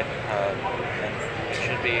PRI, and it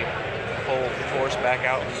should be full force back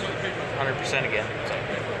out 100% again. So.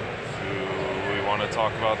 Do we want to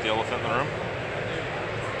talk about the elephant in the room?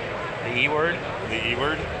 The E word? The E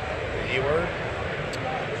word? The E word?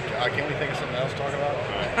 Can't we think of something else to talk about?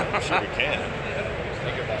 I'm sure we can.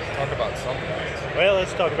 Talk about something. Well,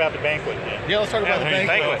 let's talk about the banquet then. Yeah, let's talk about the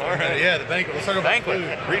banquet. All right. Yeah, the banquet. Let's talk about food.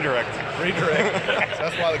 Redirect.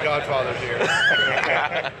 That's why the Godfather's here.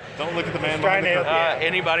 Don't look at the man behind the curtain.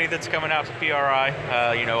 Anybody that's coming out to PRI,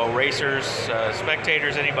 racers,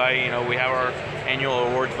 spectators, anybody, we have our annual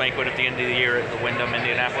awards banquet at the end of the year at the Wyndham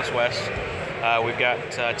Indianapolis West. We've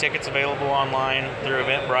got tickets available online through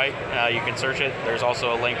Eventbrite. You can search it. There's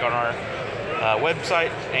also a link on our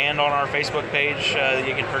website and on our Facebook page.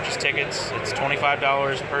 You can purchase tickets. It's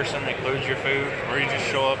 $25 a person, includes your food. Or you just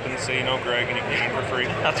show up and say, Greg, and you can get in for free.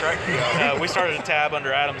 That's right. We started a tab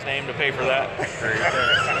under Adam's name to pay for that.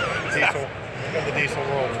 Diesel. The Diesel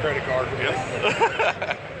World credit card.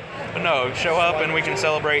 Yep. But no, show up and we can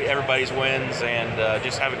celebrate everybody's wins and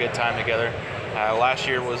just have a good time together. Last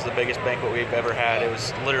year was the biggest banquet we've ever had. It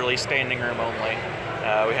was literally standing room only.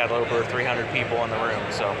 We had over 300 people in the room,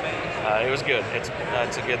 so it was good. It's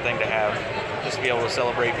a good thing to have, just to be able to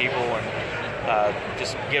celebrate people and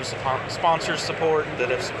just give sponsors support that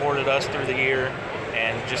have supported us through the year,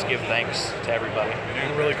 and just give thanks to everybody.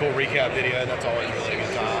 A really cool recap video. That's always really a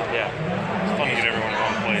good time. Yeah, it's fun to get everyone in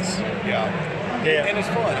one place. Yeah, and it's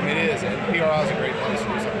fun. I mean, it is. And PRI is a great place to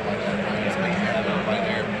do something like that. It's neat to have everybody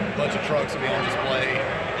there. A bunch of trucks will be on display.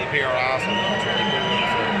 PRI, so it's really cool.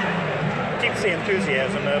 So, keeps the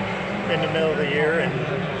enthusiasm up in the middle of the year and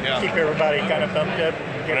keep everybody kind of pumped up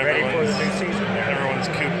and get ready for the new season. Everyone's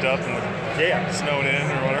cooped up and snowed in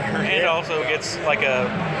or whatever. And it also gets like a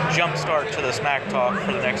jump start to the smack talk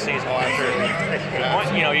for the next season. Oh, I'm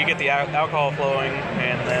sure. You get the alcohol flowing,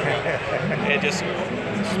 and then it just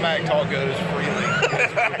smack talk goes freely.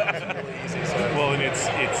 It's really easy. So. Well, and it's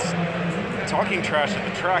talking trash at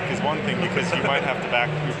the track is one thing because you're probably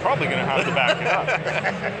going to have to back it up.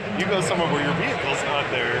 You go somewhere where your vehicle's not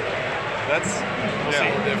there, that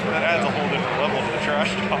adds a whole different level to the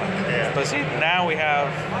trash talk. Yeah. But see, now we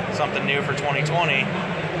have something new for 2020,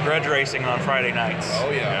 grudge racing on Friday nights.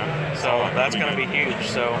 Oh, yeah. So that's going to be huge.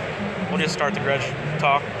 So we'll just start the grudge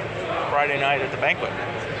talk Friday night at the banquet.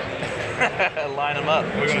 Line them up.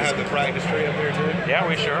 We're going to have the practice tree up there, too? Yeah,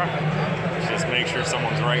 we sure are. Just make sure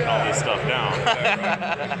someone's writing all this stuff down.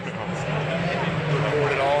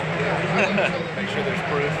 Record it all. Make sure there's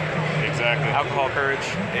proof. Exactly. Alcohol courage.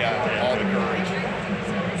 Yeah, all the courage.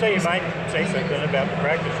 So you might say something about the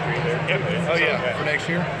practice tree there. Yep. Oh, yeah, for next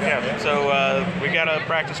year? Yeah. So we got a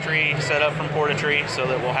practice tree set up from Porta Tree so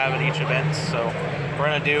that we'll have at each event. So we're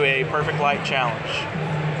going to do a perfect light challenge.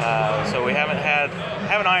 So we haven't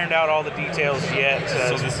ironed out all the details yet.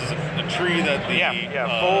 So this is a tree that the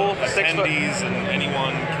full attendees and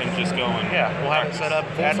anyone can just go and we'll have it set up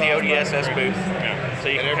at the ODSS booth, so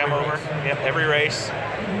you can come over. Yep, every race.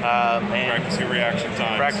 And practice your reaction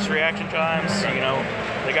times. Practice reaction times.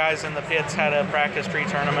 The guys in the pits had a practice tree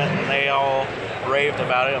tournament, and they all raved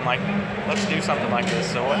about it. I'm like, let's do something like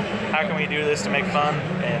this. So how can we do this to make fun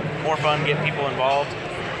and more fun, get people involved?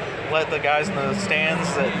 Let the guys in the stands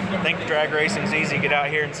that think drag racing's easy get out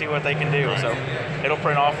here and see what they can do. So it'll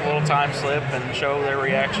print off a little time slip and show their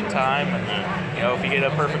reaction time. And if you get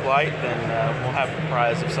a perfect light, then we'll have a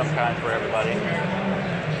prize of some kind for everybody.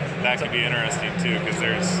 That could be interesting too, because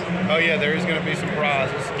there's. Oh yeah, there is going to be some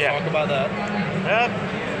prizes. Talk about that.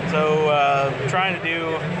 So trying to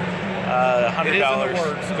do $100. It is in the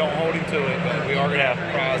works. Don't hold him to it, but we are going to have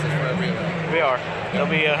prizes for every event. We are. There'll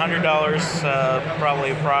be $100,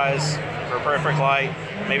 probably a prize for perfect light.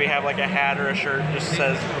 Maybe have like a hat or a shirt just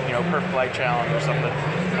says, Perfect Light Challenge or something.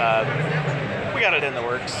 We got it in the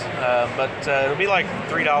works, but it'll be like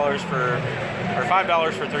 $3 or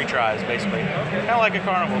 $5 for 3 tries, basically. Kind of like a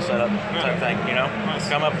carnival setup type thing, you know.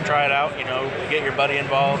 Come up and try it out, you know, get your buddy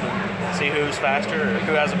involved and see who's faster or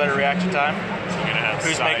who has a better reaction time.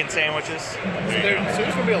 Who's making sandwiches. So there's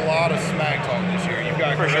going to be a lot of smack talk this year. You've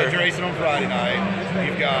got garage racing on Friday night.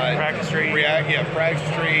 You've got practice street. Practice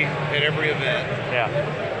street at every event. Yeah.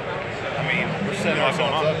 I mean, we're setting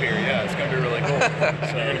ourselves up here. Yeah, it's going to be really cool.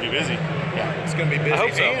 So you're going to be busy. Yeah, it's going to be busy. I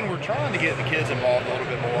hope so. And we're trying to get the kids involved a little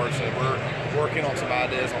bit more. So we're working on some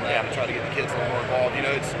ideas on that to try to get the kids a little more involved. You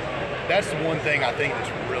know, that's the one thing I think that's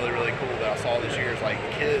really, really cool that I saw this year is like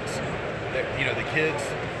the kids,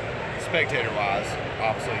 spectator-wise,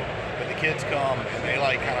 obviously, but the kids come and they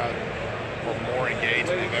like kind of are more engaged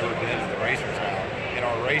than they've ever been with the racers now. And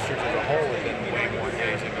our racers as a whole have been way more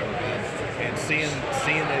engaged than they've ever been. And seeing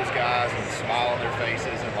those guys and the smile on their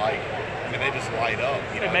faces and like, I mean, they just light up.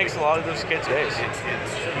 You know? It makes a lot of those kids' days. It's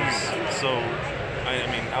huge. So, I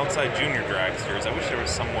mean, outside junior dragsters, I wish there was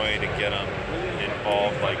some way to get them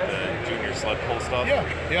involved, like the junior sled pull stuff.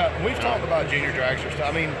 Yeah. We've talked about junior dragster stuff.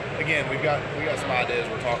 I mean, again, we got some ideas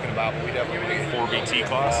we're talking about, but we definitely 4BT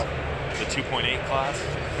class, the 2.8 class.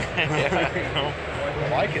 Yeah. I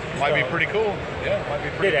like it. Might be pretty cool. Yeah, might be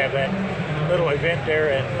pretty. Did have that little event there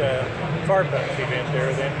at Farbucks event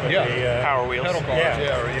there then with the power wheels. Pedal cars.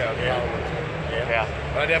 Yeah. Power wheels. Yeah.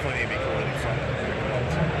 But I definitely think it'd be cool to do something.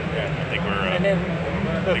 I think we're and then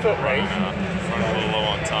the foot race. running a little low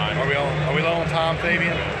on time. Are we low on time,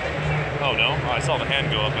 Fabian? Oh no, I saw the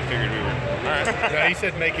hand go up. I figured we were. All right. Yeah, he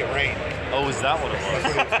said make it rain. Oh, is that what it was?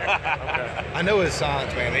 Okay. I know his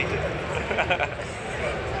signs, man. He did.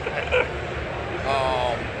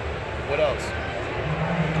 What else?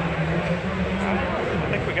 I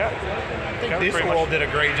think we got it. I think Diesel World did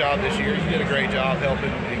a great job this year. You did a great job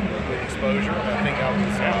helping with exposure. I think that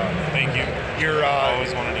was. Thank you. Your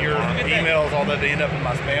always wanted to your do more. emails, although they end up in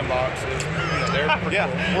my spam box, they're pretty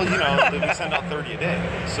cool. Well, you know, we send out 30 a day.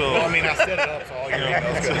 So Well, I mean, I set it up so all your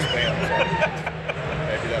emails go to spam. So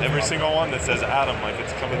maybe that's every wrong. single one that says Adam, like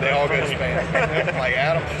it's coming. They all go to from you. spam. Like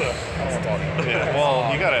Adam, I don't want to talk to you. Yeah.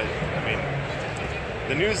 Well, you gotta. I mean,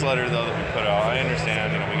 the newsletter though that we put out, I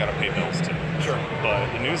understand. You know, we gotta pay bills too. Sure. But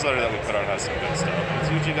the newsletter that we put out has some good stuff.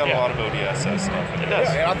 It's usually got a lot of ODSS stuff. It does.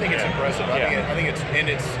 Yeah, and I think it's impressive. I Yeah. think it's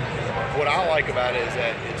what I like about it is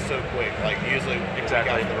that it's so quick. Like usually,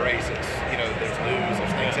 Exactly. after the race, it's there's news,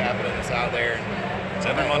 there's things happening, it's out there. It's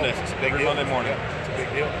every Monday. It's a big Every deal. Monday morning. Yeah, it's a big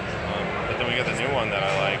deal. But then we got the new one that I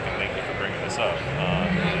like, and thank you for bringing this up.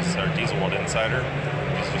 It's our Diesel World Insider.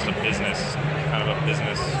 It's just a business, kind of a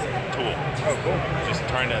business tool. Oh, cool. Just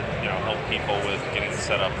trying to help people with getting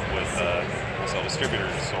set up with wholesale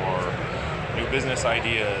distributors or new business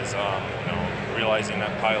ideas. Realizing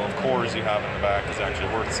that pile of cores you have in the back is actually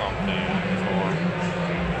worth something. Or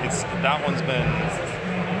that one's been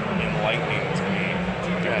enlightening to me.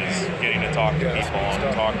 Is getting to talk to people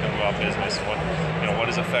and talk to them about business. What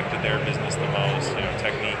has affected their business the most?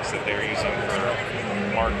 Techniques that they're using for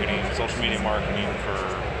marketing, social media marketing, for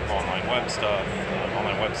online web stuff,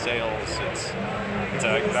 online web sales.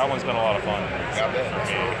 That one's been a lot of fun for me.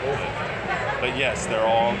 But yes, they're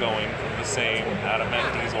all going from the same Adam at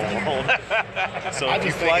Diesel World. So if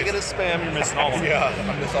you flag it as spam, you're missing all of them. Yeah,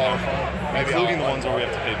 I miss all the fun. Including the ones where we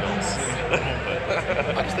have to pay bills.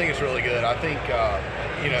 I just think it's really good. I think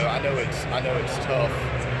I know it's tough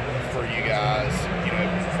for you guys.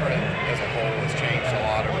 Print as a whole has changed a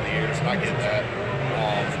lot over the years, and I get that.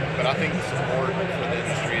 But I think the support for the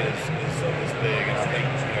industry is big, and I think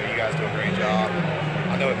you guys do a great job.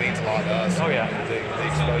 And I know it means a lot to us. Oh yeah. The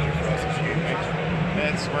exposure for us is huge.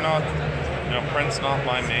 We're not. Print's not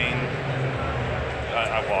my main.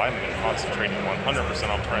 I've been concentrating 100%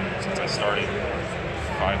 on print since I started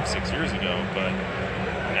 5-6 years ago, but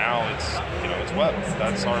now it's web.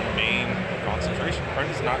 That's our main concentration. Print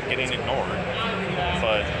is not getting ignored,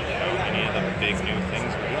 but any of the big new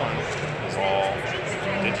things we're doing is all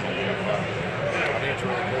digital. I think it's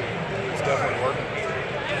really cool. It's definitely working.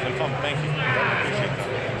 It's been fun. Thank you. Appreciate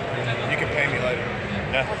that. You can pay me later.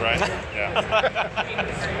 Yeah, right. Yeah.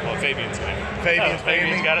 Well, Fabian's paying. Fabian's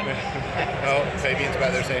got it. No, Fabian's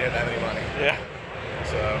back there saying he doesn't have any money. Yeah.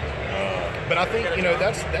 So, but I think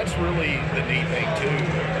that's really the neat thing too.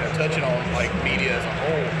 Touching on like media as a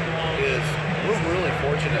whole is we're really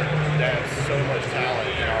fortunate to have so much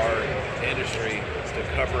talent in our industry to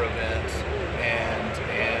cover events and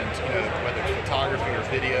whether it's photography or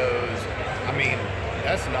videos. I mean,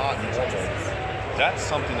 that's not normal. That's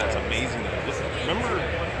something that's amazing. Remember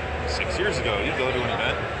 6 years ago, you go to an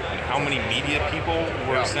event and how many media people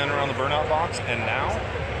were standing around the burnout box, and now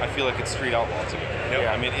I feel like it's Street Outlaws again.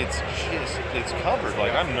 Yeah. I mean, it's covered.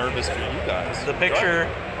 Like, I'm nervous for you guys. The picture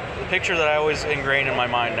that I always ingrain in my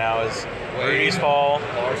mind now is Rudy's fall,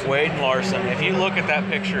 Wade and Larson. If you look at that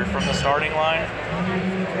picture from the starting line,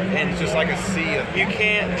 and It's just like a sea of you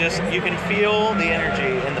can feel the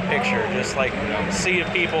energy in the picture, just like a sea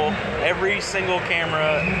of people. Every single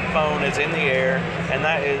camera phone is in the air, and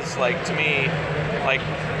that is, like, to me, like,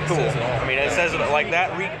 cool. I mean, it says it like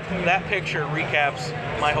that. That picture recaps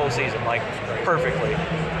my whole season, like, perfectly.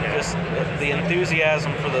 Just the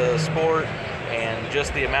enthusiasm for the sport, and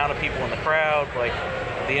just the amount of people in the crowd, like,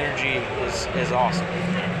 the energy is awesome.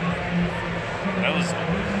 That was,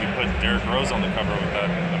 we put Derek Rose on the cover with that.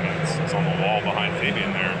 I mean, it's on the wall behind Fabian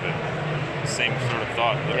there, but same sort of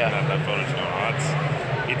thought looking at that footage going,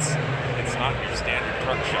 it's not your standard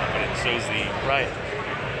truck shot, but it shows the, right.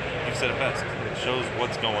 You said it best. It shows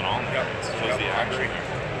what's going on there. It shows the action.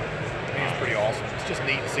 I mean, it's pretty awesome. It's just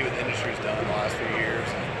neat to see what the industry's done in the last few years,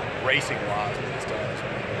 racing-wise, what it's done. So,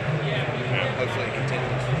 hopefully it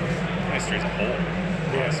continues. History as a whole,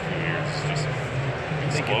 the last few years, it's just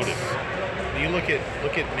exploded. You look at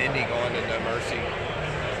Mindy going to No Mercy.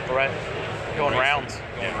 Right. Going rounds.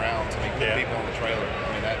 Going rounds. I mean, putting people on the trailer.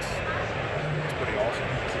 I mean, that's pretty awesome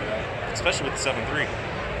to see that. Especially with the 7.3.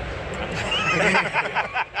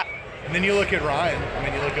 And then you look at Ryan. I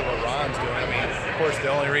mean, you look at what Ryan's doing. I mean, of course,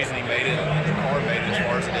 the only reason he made it, the car made it as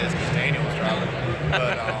far as it is, because Daniel was driving.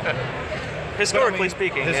 But historically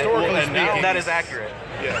speaking, that is accurate.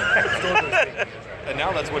 Yeah, historically speaking. And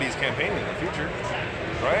now that's what he's campaigning in the future,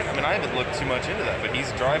 right? I mean, I haven't looked too much into that, but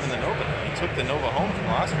he's driving the Nova. He took the Nova home from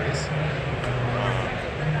last race.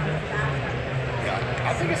 Yeah,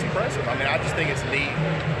 I think it's impressive. I mean, I just think it's neat.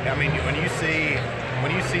 I mean, when you see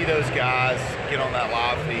those guys get on that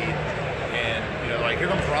live feed, and like, here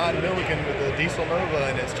comes Ryan Milliken with the Diesel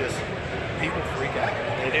Nova, and it's just people freak out.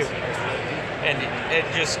 They do, and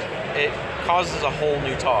it causes a whole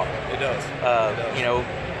new talk. It does.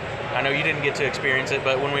 I know you didn't get to experience it,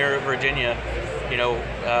 but when we were at Virginia,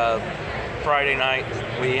 Friday night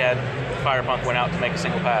we had Fire Punk went out to make a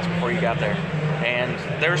single pass before you got there, and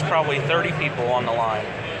there's probably 30 people on the line,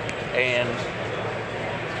 and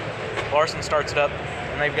Larson starts it up,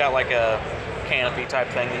 and they've got like a canopy type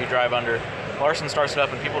thing that you drive under. Larson starts it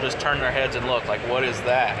up, and people just turn their heads and look like, what is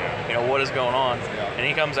that? What is going on? And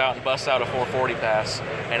he comes out and busts out a 440 pass,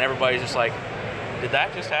 and everybody's just like, did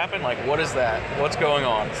that just happen? Like, what is that? What's going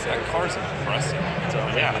on? That car's impressive. So,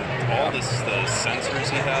 all the sensors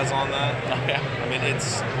he has on that. I mean,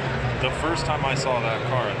 it's the first time I saw that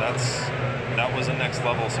car. That was a next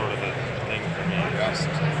level sort of a thing for me.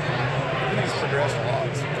 He's progressed a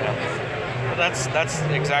lot. But that's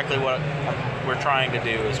exactly what we're trying to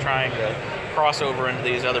do, is trying to cross over into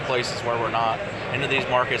these other places where we're not, into these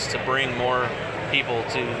markets, to bring more people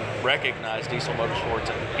to recognize diesel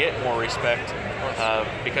motorsports and get more respect,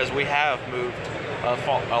 because we have moved a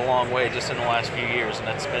long way just in the last few years, and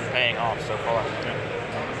it's been paying off so far.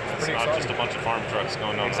 It's not just a bunch of farm trucks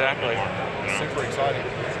going on. Exactly. Super exciting.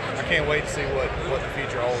 I can't wait to see what the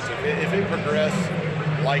future holds. If it progressed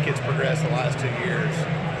like it's progressed the last 2 years,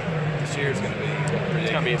 this year is going to be ridiculous.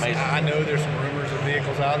 It's going to be amazing. I know there's some rumors of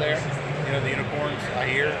vehicles out there. The unicorns, I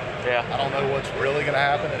hear. Yeah. I don't know what's really going to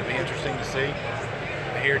happen. It'll be interesting to see.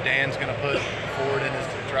 I hear Dan's going to put Ford in his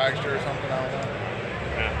dragster or something. I don't know.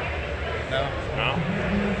 Yeah. No?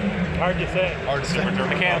 Hard to say. Hard to say.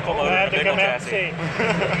 Mechanical motor, We'll have to nickel come out and chassis.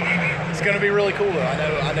 see. It's going to be really cool though.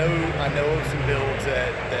 I know of some builds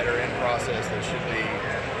that are in process that should be.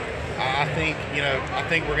 I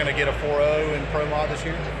think we're going to get a 4.0 in Pro Mod this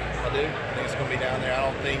year. I do. I think it's going to be down there. I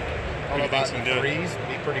don't know about the threes. It'd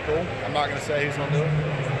be pretty cool. I'm not going to say who's going to do it.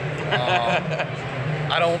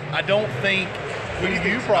 I don't think who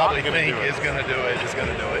you probably think is going to do it is going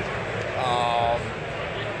to do it.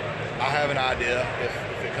 I have an idea if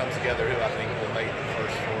it comes together who I think will make the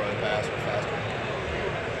first 4.0 pass or faster.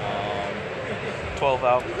 12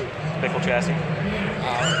 valve nickel chassis.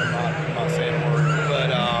 I'm not saying a word,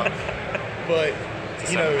 but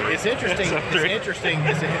it's interesting.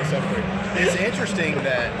 It's interesting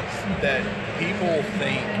that people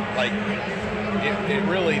think like it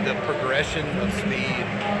really, the progression of speed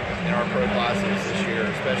in our pro classes this year,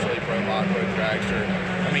 especially pro mod, pro dragster.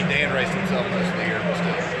 I mean, Dan raced himself most of the year, but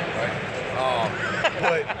still, right?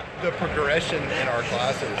 But the progression in our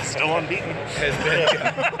classes still unbeaten has been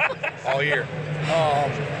all year.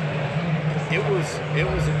 It was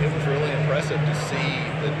really impressive to see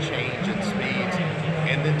the change in speeds,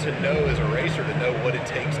 and then to know as a racer, to know what it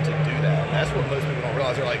takes to do that. And that's what most people don't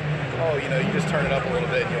realize. They're like, oh, you just turn it up a little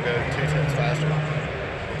bit and you'll go 0.2 faster.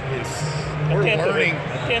 we're learning.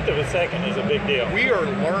 A tenth of a second is a big deal. We are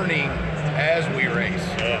learning as we race.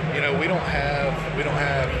 Yeah. You know, we don't have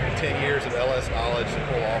 10 years of LS knowledge to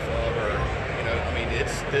pull off of, or you know, I mean,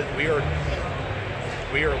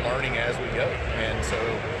 we are learning as we go, and so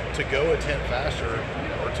to go a tenth faster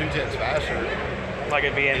or 2/10 faster. Like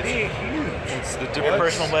at BMP. It's huge. It's the Your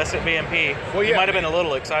difference. personal best at BMP. Well, You yeah, might have been a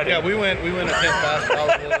little excited. Yeah, we went a tenth faster. I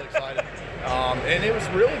was a little excited, and it was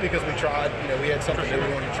really because we tried. You know, we had something new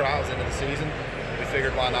we wanted to try. It was into the season. We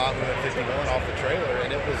figured why not? We went 51 off the trailer,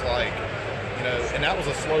 and it was like, you know, and that was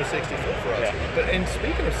a slow 60 foot for us. Yeah. But and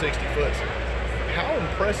speaking of 60 foots, how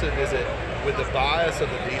impressive is it with the bias of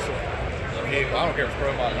the diesel vehicle? I don't care if it's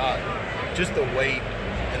pro mod or not. Just the weight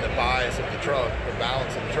and the bias of the truck, the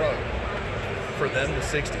balance of the truck. For them to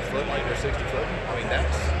 60 foot like they're 60 foot, I mean,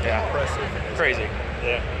 that's impressive. Crazy.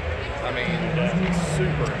 Yeah. I mean, it's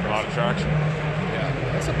super A lot of impressive. traction. Yeah,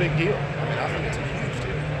 that's a big deal. I mean, I think it's a huge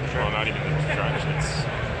deal. Well, not even the traction. It's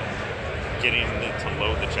getting it to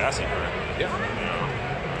load the chassis correctly. Yeah. You know,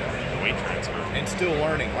 the weight transfer. And still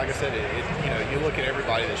learning. Like I said, you know, you look at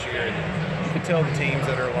everybody this year, and you can tell the teams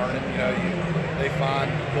that are learning. You know, they find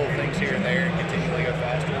little things here and there and continually go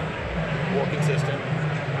faster, more consistent.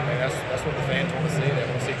 I mean, that's what the fans want to see. They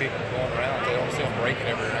want to see people going around. They don't want to see them breaking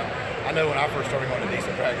every round. I know when I first started going to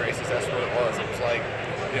diesel drag races, that's what it was. It was like,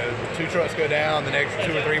 you know, 2 trucks go down, the next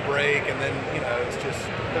 2 or 3 break, and then, you know, it's just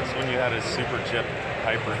That's when you had a super chip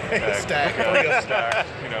hyper stacked, stacked,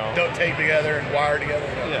 you know. duct tape together and wire together.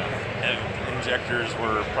 Yeah. And injectors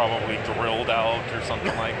were probably drilled out or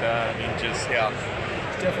something like that. I mean, just Yeah,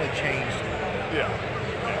 it's definitely changed. yeah.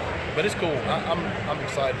 But it's cool. I'm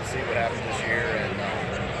excited to see what happens this year, and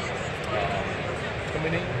it's gonna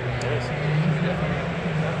be neat.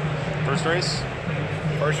 First race,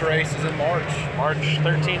 First race is in March. March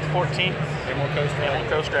 13th, 14th, Hamilton Coast Drag. Hamilton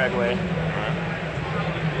Coast Dragway.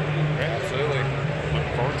 Absolutely.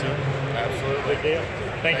 looking forward to it. Absolutely. Big deal.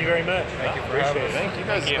 Thank you very much. Thank you for having us. Thank you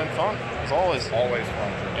guys. Thank you. It's been fun as always. Always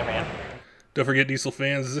fun. Yeah, man. Don't forget, Diesel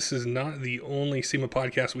fans, this is not the only SEMA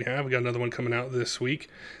podcast we have. We got another one coming out this week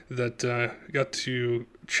that got to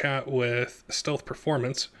chat with Stealth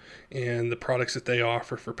Performance and the products that they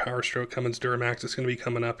offer for Power Stroke, Cummins, Duramax. It's going to be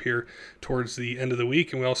coming up here towards the end of the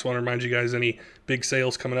week. And we also want to remind you guys, any big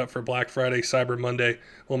sales coming up for Black Friday, Cyber Monday,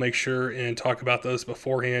 we'll make sure and talk about those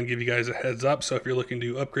beforehand, give you guys a heads up. So if you're looking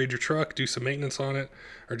to upgrade your truck, do some maintenance on it,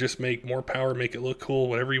 or just make more power, make it look cool,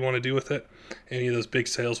 whatever you want to do with it, any of those big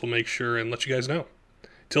sales, we'll make sure and let you guys know.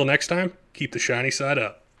 Till next time, keep the shiny side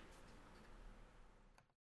up.